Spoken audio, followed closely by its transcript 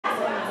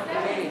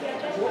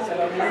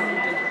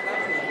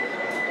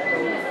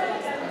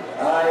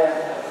Haya,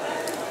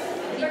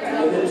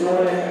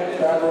 tuone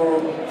kama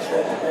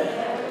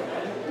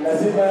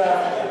lazima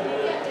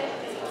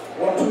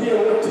watulie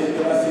wote,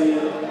 basi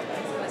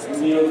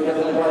ndio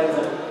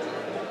tutakapoanza.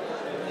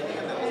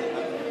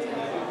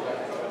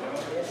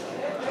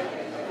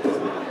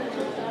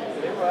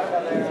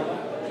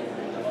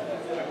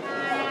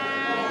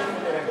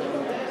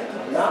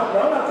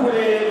 Naona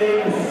kule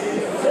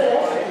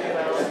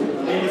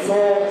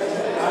Lilifo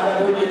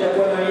anakuja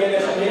itakuwa na yeye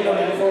neno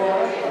Lilifo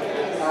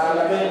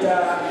anameta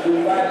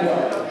nyumbani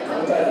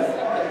mtaji.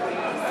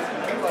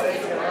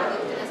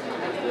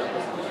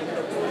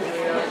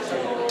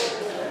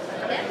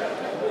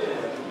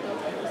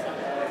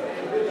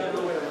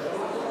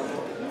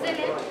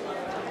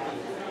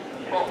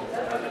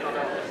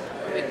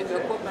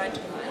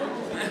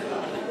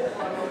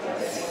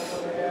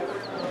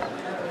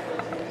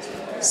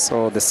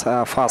 So this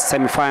first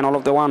semi-final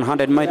of the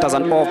 100 meters,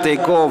 and off they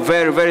go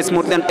very, very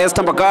smoothly. And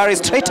Esther Mbagari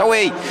straight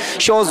away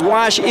shows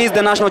why she is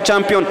the national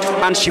champion,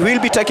 and she will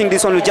be taking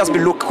this one. We'll just be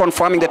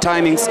confirming the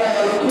timings.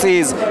 It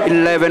is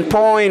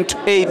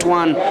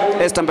 11.81.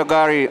 Esther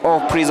Mbagari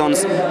of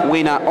Prisons,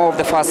 winner of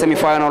the first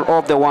semi-final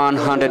of the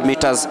 100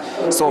 meters.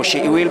 So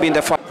she will be in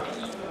the final.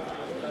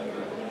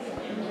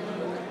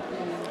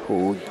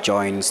 Who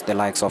joins the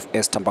likes of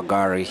Esther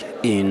Mbagari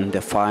in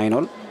the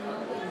final.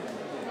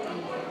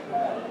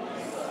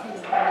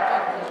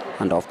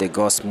 And off they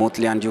go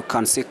smoothly, and you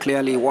can see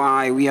clearly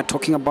why we are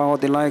talking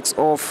about the likes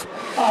of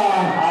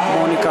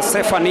Monica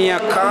Sefania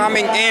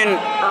coming in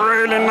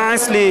really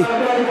nicely,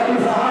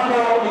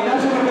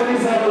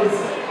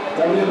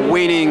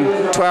 winning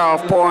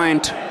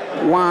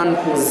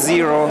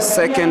 12.10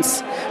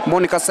 seconds.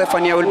 Monica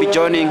Sefania will be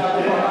joining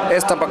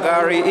Esther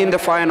Mbagari in the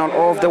final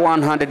of the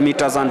 100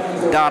 meters, and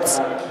that's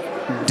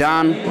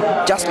done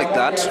just like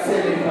that.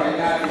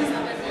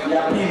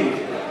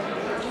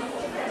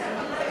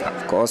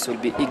 Of course, will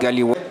be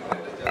eagerly.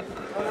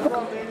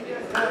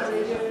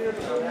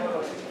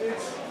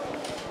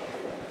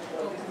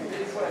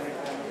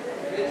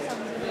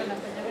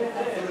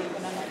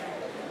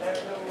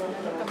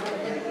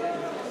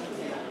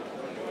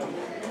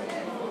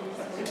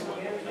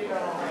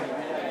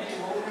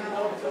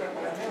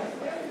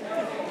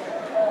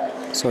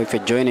 So if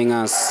you're joining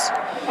us,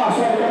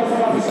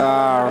 we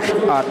are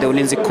at the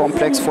Ulinzi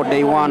Complex for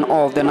day one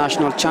of the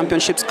National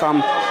Championships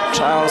Camp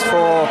Trials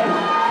for,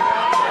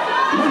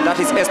 that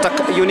is Esther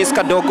Eunice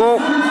Kadogo,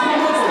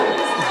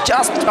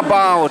 just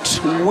about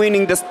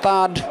winning the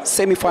third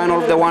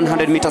semi-final of the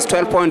 100 meters,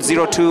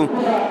 12.02.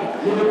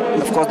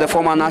 And of course, the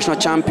former national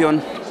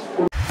champion